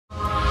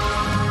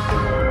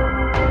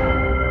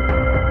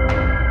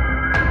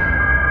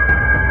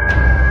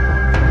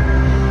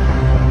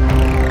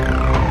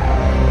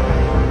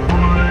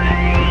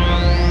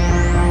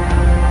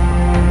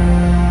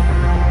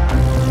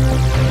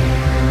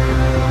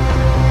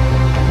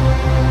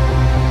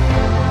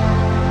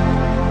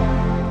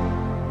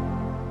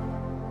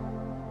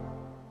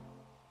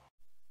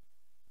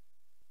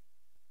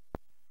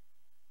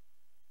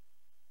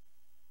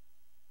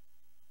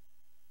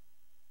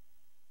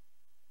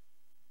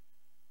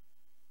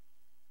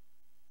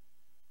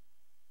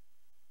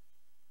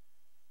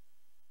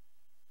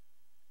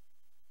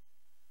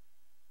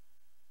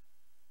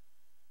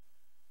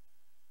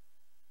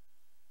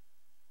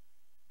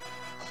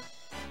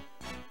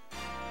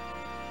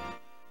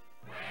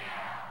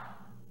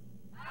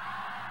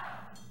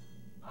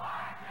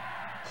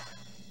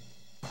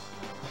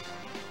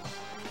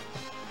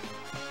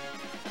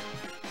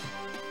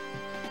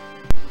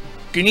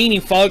Good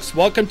evening, folks.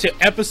 Welcome to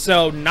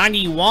episode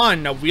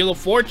 91 of Wheel of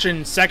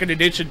Fortune, 2nd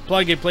edition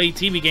plug-and-play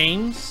TV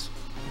games.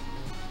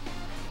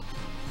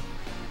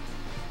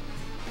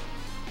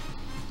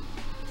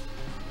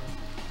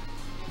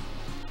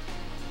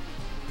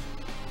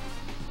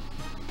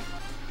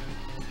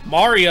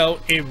 Mario,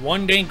 in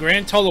one day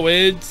grand total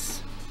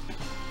is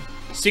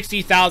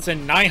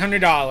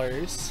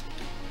 $60,900.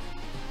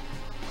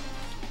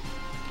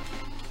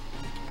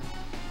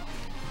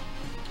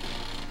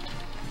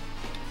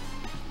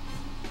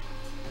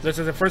 This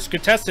is the first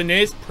contestant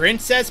is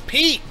Princess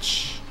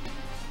Peach.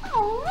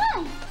 All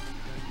right.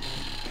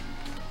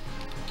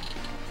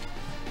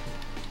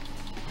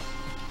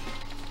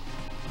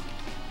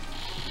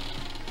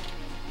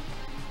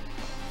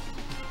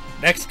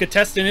 Next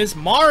contestant is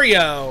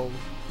Mario.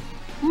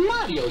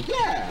 Mario,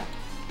 yeah.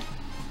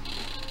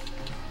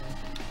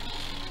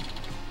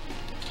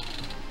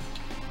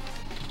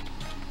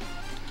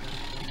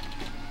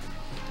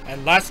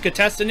 And last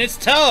contestant is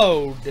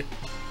Toad.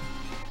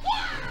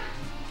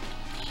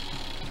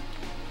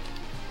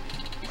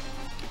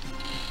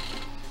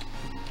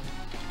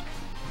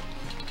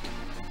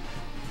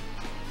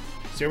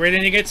 So ready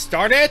to get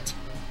started?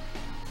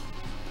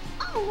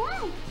 All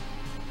right.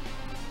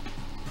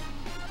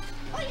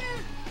 Oh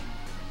yeah.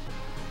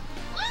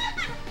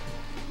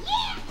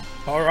 Yeah.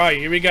 All right,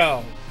 here we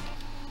go.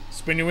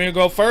 Spin your wheel,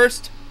 go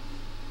first.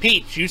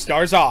 Peach, you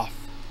stars off.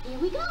 Here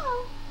we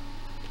go.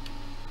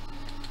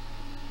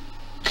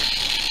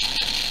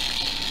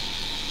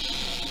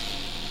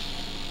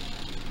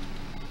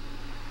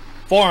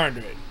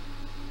 $400.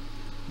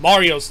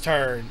 Mario's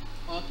turn.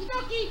 Okie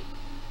dokie.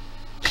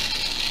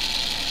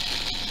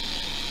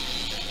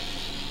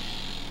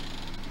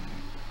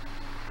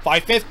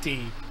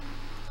 $550.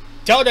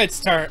 Toad's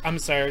turn. I'm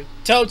sorry.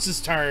 Toad's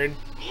turn.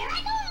 Here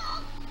I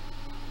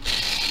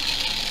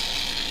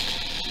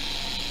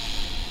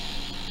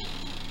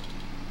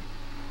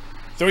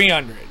go.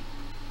 $300.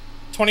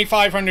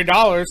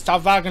 $2,500.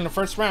 Top value in the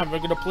first round. We're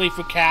going to play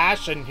for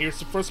cash, and here's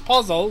the first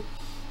puzzle.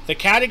 The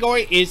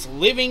category is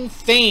Living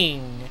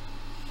Thing.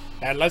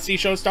 And let's see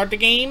show start the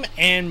game.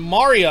 And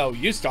Mario,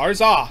 you stars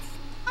off.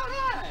 All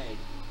right.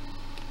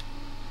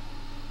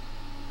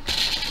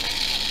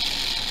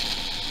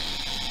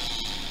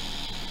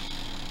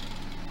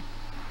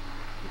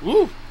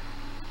 Woo!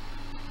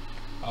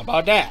 How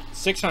about that?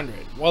 600.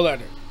 Well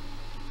entered.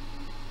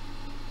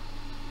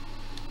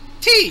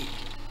 T.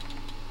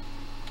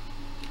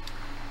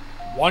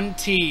 1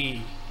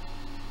 T.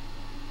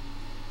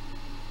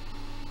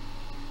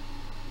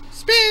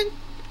 Spin.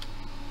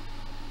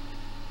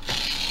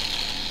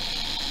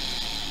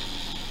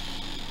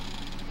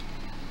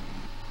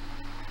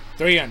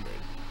 $300.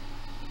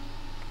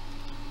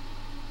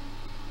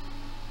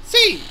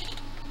 C.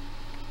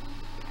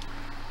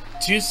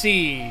 2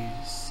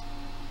 C's.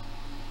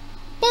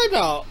 What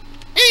about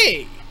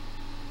A?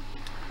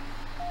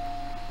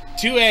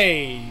 2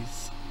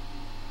 A's.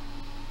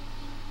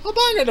 How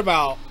about it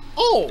about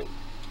O?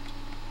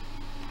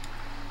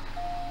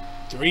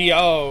 3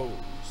 O's.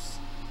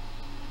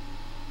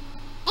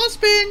 I'll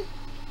spin.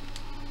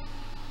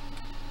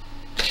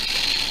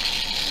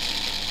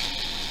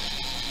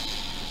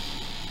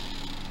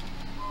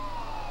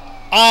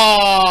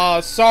 Ah,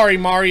 sorry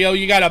Mario,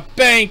 you got a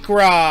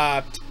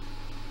bankrupt.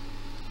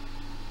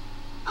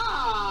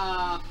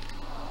 Ah.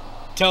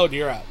 Toad,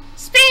 you're up.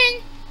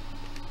 Spin.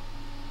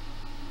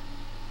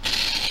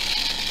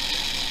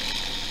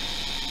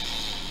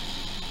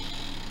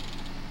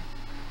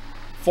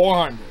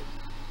 $400.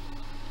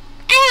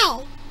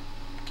 L.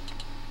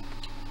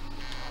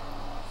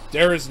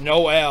 There is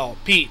no L.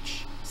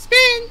 Peach.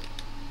 Spin.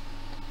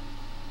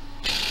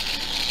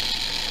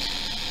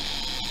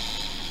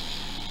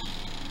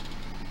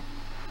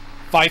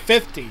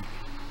 $550.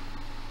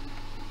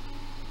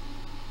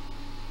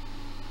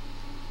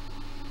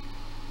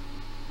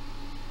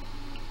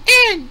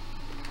 N.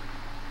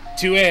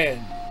 2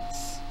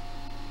 N's.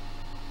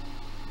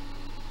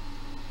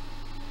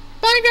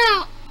 Find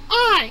out.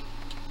 I.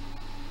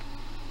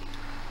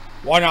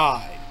 1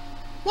 I.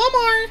 One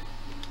more.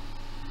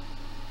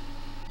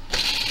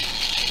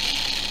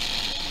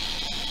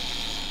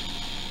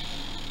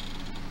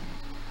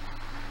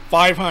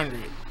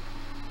 $500.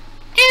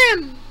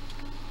 M.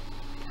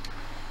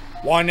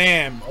 1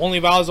 M. Only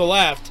vowels are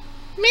left.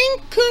 Maine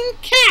Coon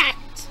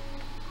Cat.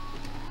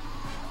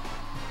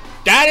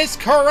 That is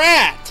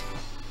correct.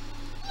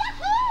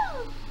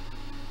 Yahoo!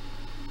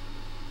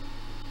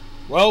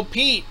 Well,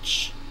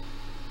 Peach.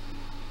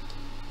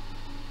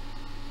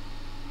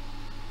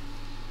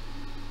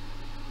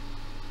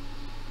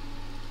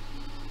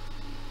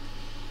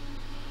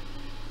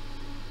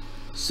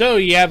 So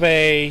you have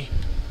a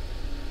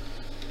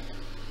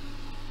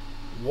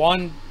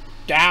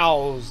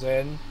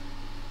 1,000.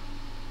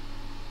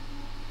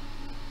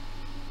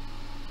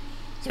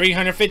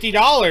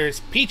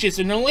 $350. Peach is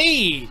in the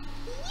lead.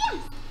 Yes.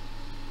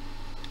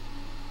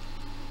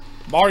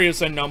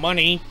 Mario's in no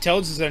money.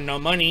 Toad's is in no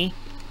money.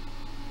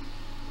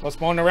 Let's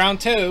go on to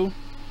round 2.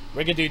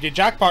 We're gonna do the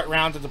jackpot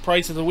round at the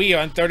price of the wheel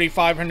and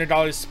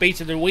 $3,500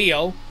 space of the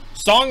wheel.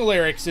 Song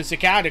lyrics is the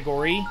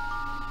category.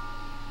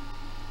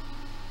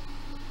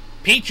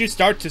 Peach, you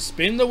start to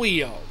spin the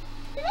wheel.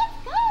 Let's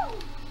go.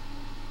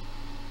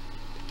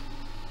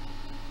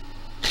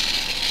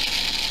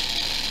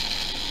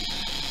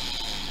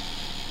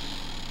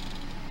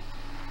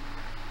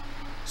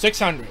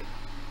 $600.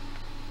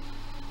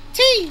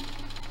 T.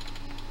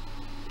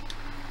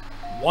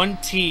 1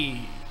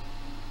 T.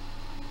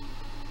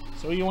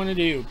 So what do you want to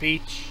do,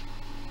 Peach?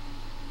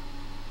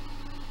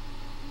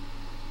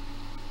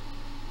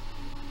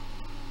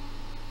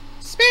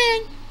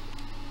 Spin.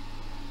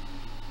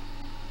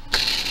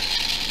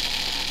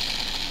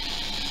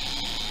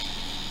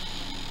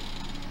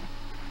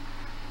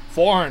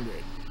 $400.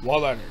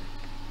 What letter?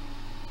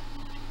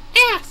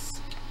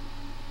 S.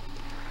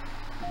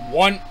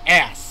 1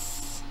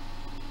 S.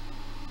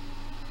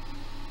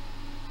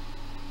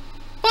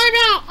 What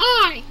about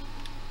I?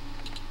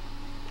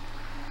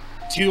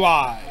 2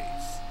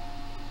 I's.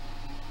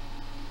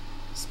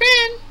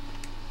 Spin.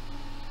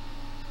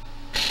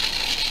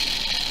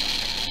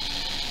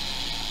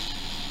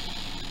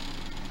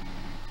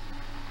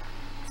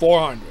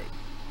 $400.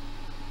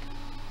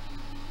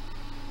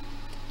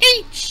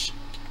 H.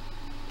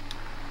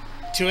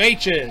 2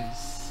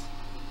 H's.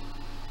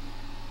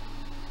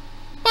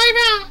 What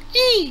about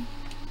E?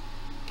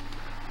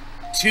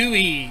 2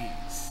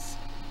 E's.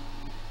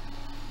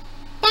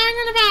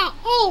 What about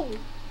O?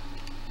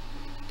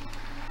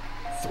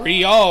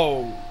 3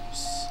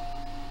 O's.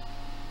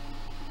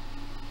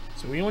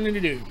 So what do you want to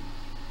do?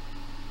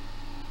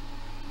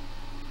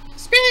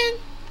 Spin.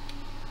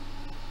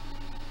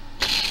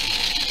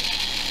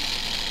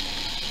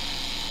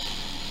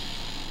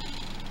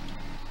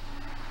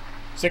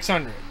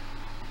 $600.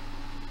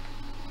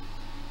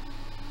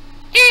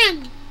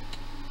 N.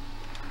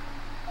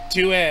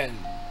 2 N's.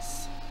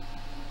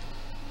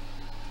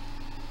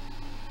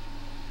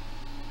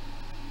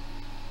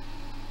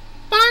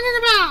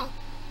 About.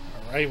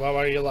 Alright,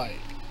 what do you like?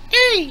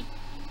 A.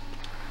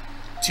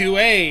 2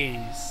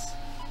 A's.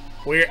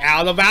 We're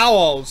out of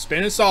vowels.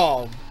 Spin and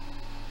solve.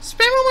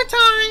 Spin one more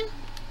time.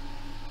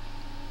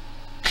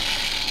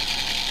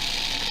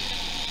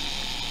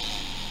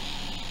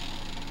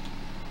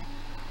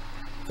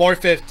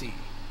 $450.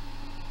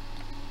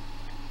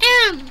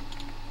 M.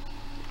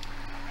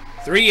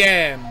 3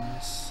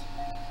 M's.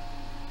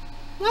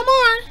 One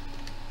more.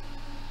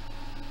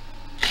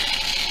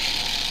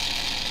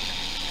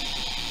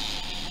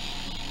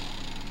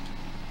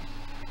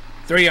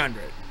 $300.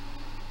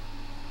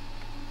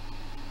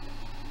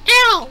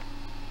 L.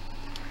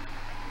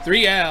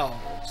 3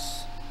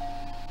 L's.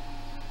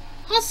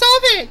 I'll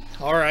solve it.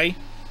 Alright.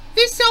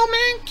 This old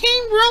man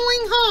came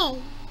rolling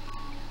home.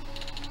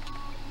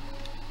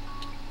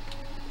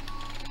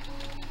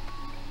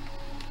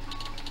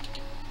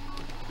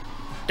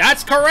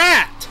 That's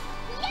correct!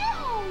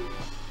 No.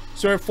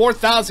 So we're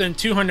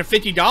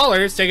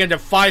 $4,250, taking it to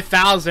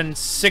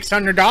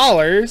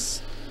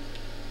 $5,600.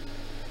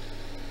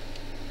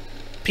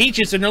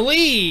 Peach is in the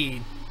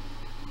lead.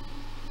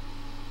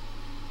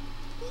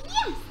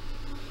 Yes.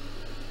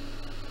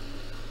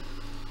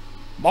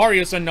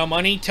 Mario's in no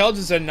money. Tails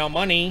is in no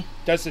money.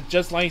 Does it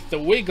just like the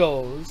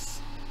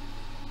Wiggles.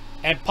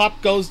 And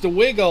Pop Goes the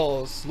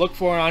Wiggles. Look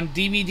for it on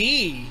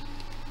DVD.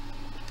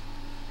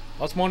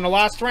 What's more in the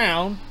last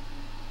round?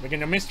 We're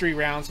getting the mystery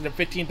rounds and the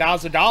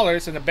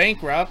 $15,000 and the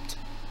bankrupt.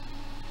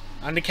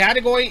 And the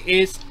category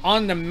is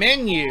on the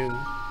menu.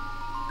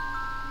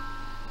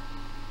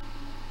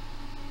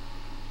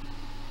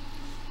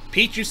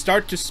 Peach, you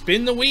start to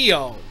spin the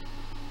wheel.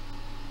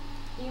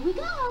 Here we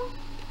go.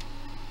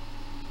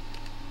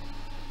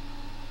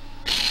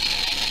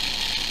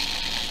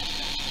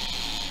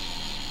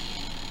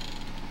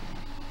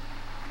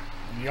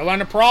 And you'll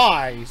earn a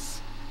prize.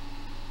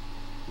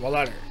 What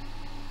letter?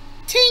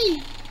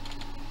 T.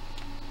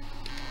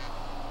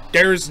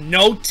 There's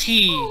no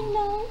T. Oh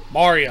no.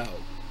 Mario.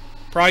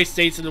 Prize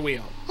stays in the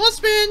wheel. I'll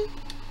spin.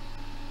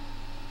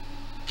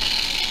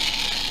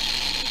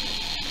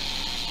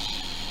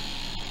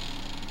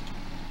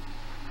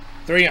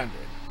 $300.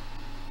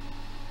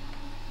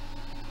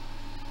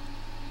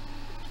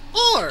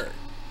 R.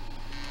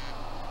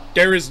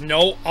 There is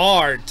no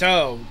R,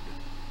 Toad.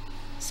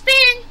 Spin.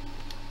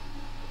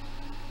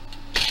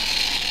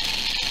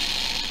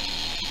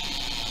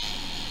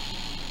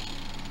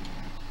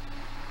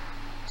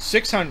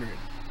 $600.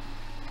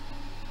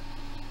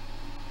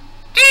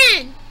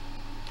 N.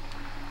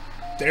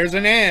 There's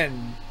an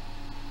N.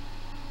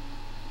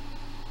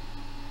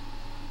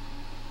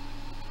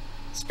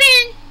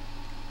 Spin.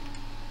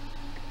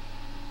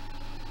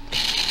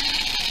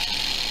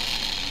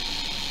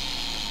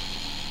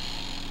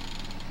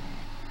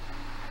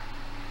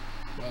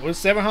 What was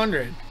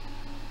 700?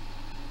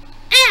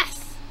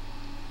 S.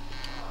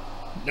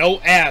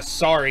 No S,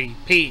 sorry,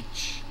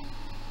 Peach.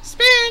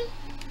 Spin.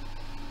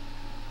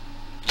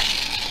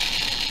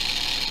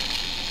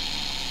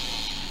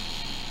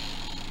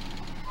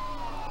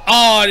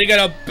 Oh, you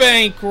got a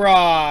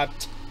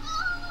bankrupt.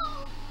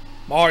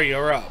 Mario,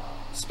 you're up.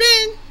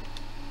 Spin.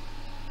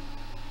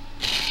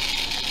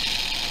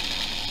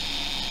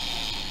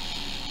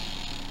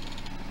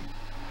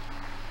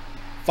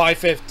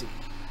 $5.50.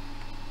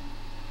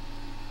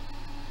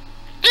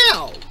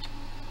 L.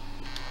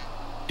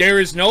 There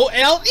is no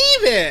L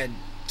even,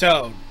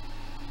 Toad.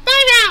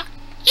 Find out.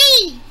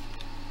 E.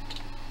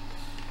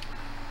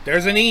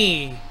 There's an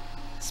E.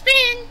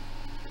 Spin.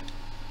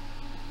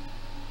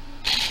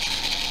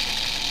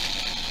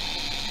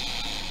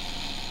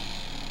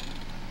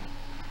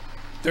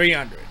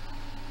 $300.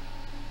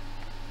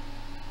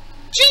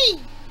 G.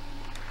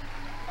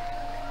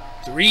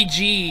 3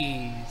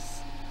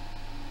 G's.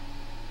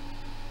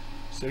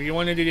 So what you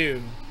wanted to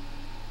do?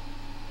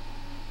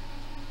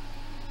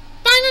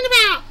 Finding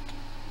about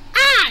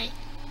I.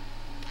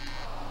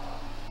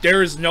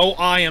 There is no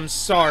I, I'm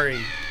sorry.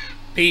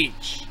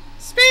 Peach.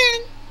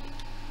 Spin.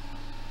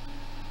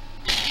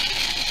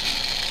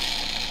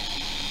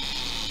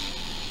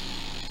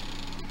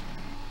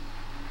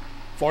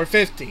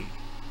 $4.50.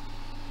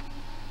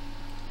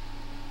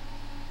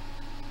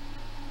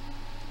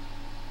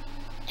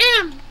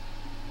 M.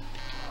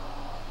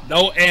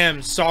 No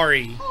M,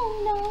 sorry.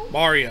 Oh no.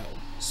 Mario.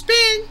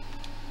 Spin.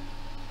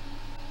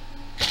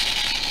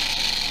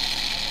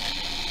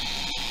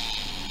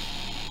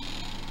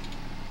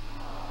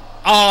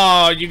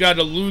 Oh, you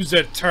gotta lose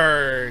a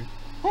turn.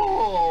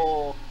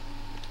 Oh.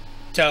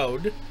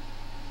 Toad.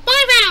 5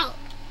 out.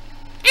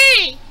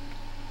 A.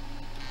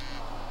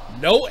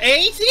 No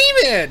A's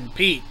even.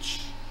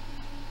 Peach.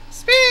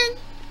 Spin.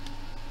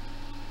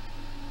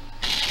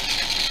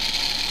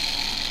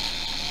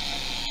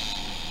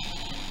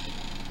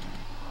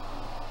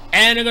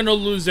 And I'm gonna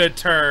lose a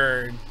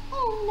turn.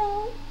 Oh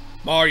no.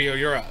 Mario,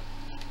 you're up.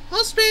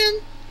 I'll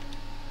spin.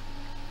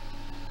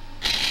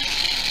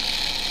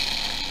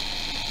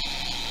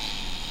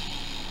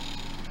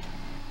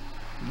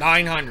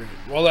 $900.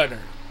 Roll letter.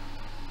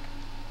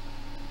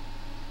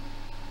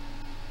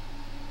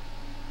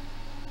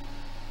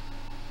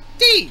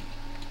 D.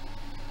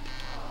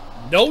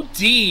 No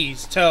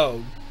D's,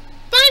 Toad.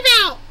 5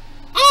 out.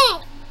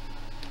 Oh.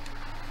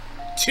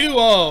 2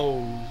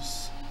 O's.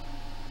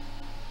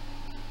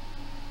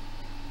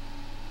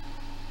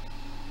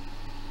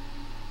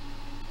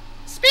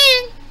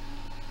 Spin.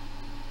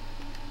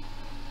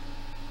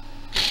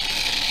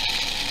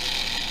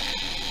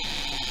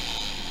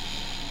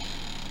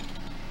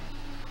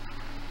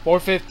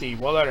 $4.50.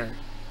 What letter?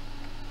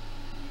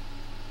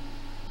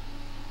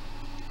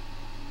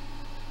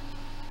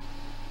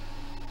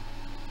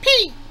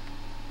 P.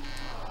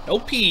 No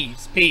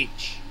P's.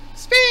 Peach.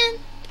 Spin.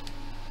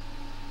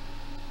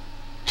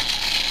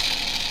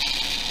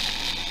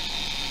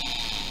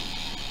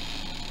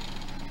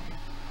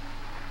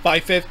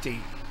 $5.50.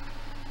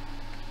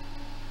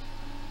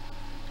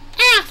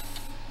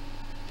 F.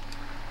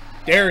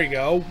 There we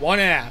go. 1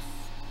 F.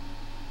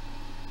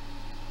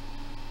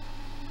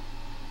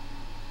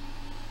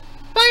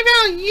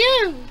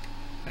 U.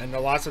 And the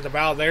loss of the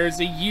vowel, there's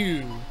a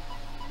U.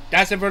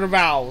 That's it for the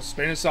vowels.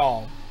 Spin us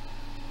all.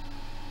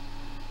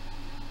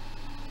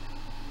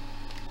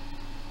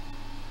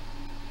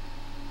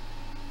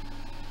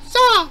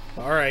 Saw.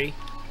 Alright.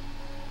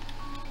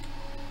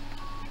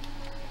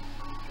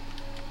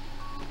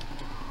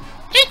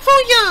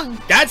 Eggful Young.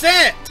 That's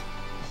it.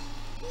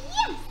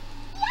 Yes.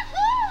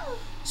 Yahoo!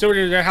 So we're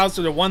to their house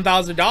with the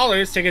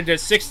 $1,000, taking it to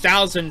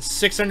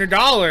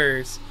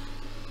 $6,600.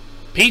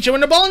 Peach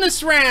win the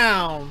bonus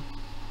round!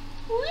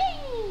 Whee!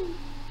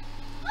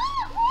 Woo-wee!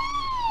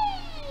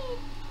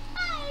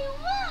 I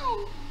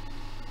won!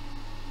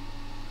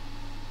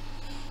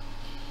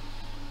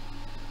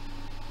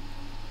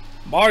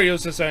 Mario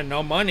says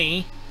no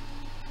money.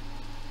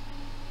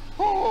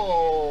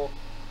 Oh.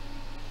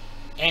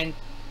 And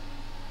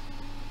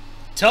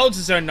Toad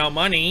says no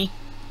money.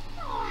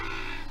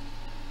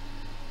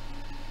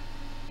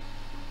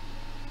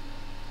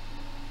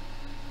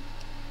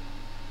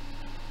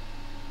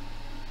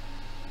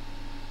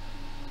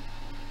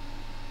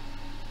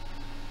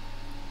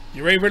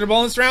 You ready for the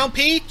bonus round,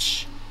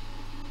 Peach?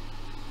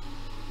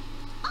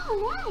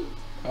 Alright.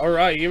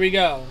 Alright, here we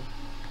go.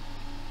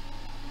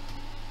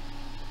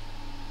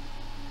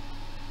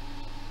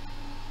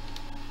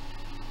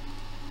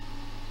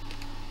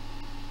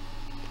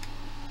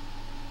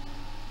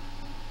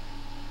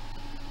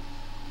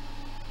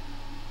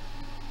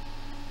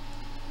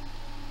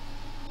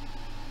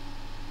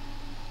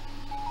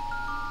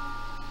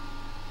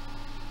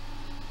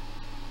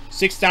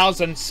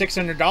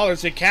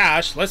 $6,600 in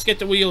cash. Let's get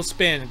the wheel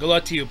spin. Good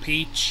luck to you,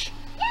 Peach.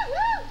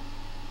 Yahoo!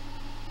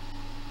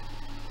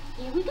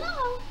 Here we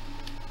go.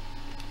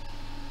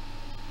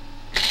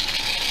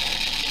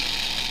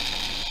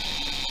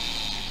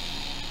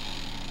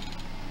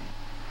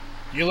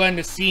 You'll end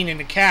the scene in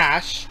the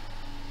cash.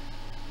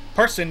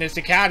 Person is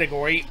the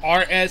category.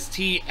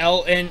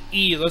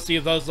 R-S-T-L-N-E. Let's see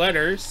if those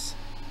letters.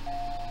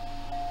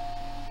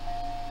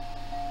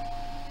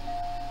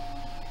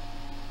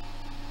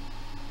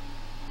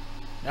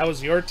 That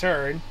was your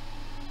turn.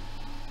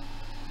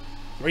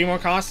 3 more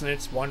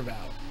consonants, 1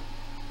 vowel.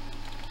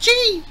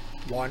 G.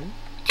 1.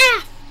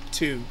 F.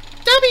 2.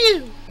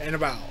 W. And a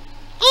vowel.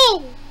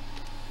 O.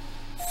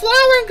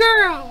 Flower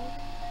girl.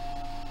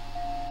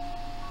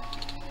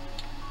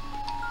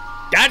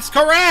 That's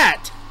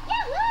correct!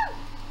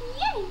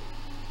 Yahoo! Yay!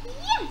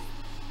 Yes!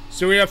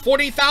 So we have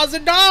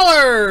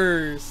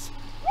 $40,000!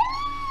 Woo!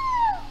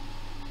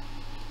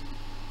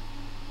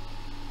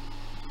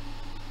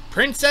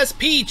 Princess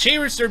Peach,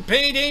 here's her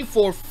payday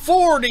for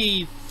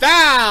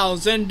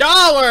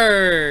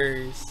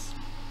 $40,000!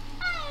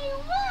 I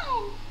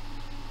won!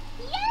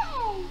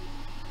 Yay!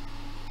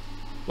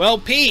 Well,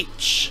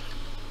 Peach.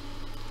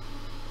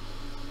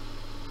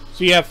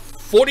 So you have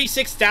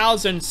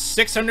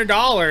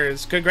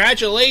 $46,600.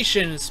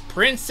 Congratulations,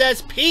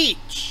 Princess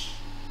Peach!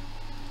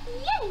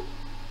 Yay!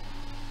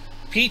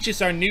 Peach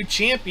is our new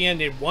champion,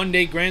 and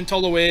one-day grand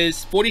total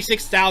is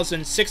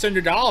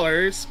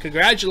 $46,600.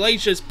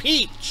 Congratulations,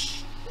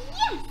 Peach!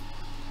 Yes!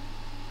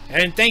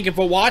 And thank you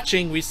for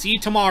watching. We see you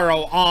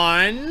tomorrow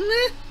on...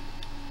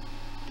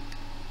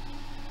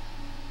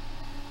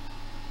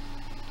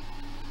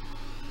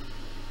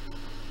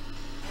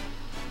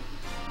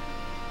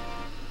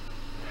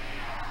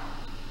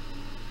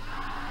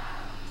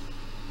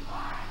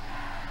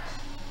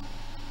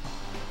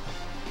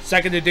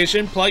 Second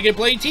edition Plug and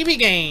Play TV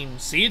game.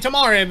 See you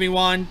tomorrow,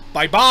 everyone.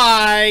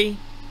 Bye-bye.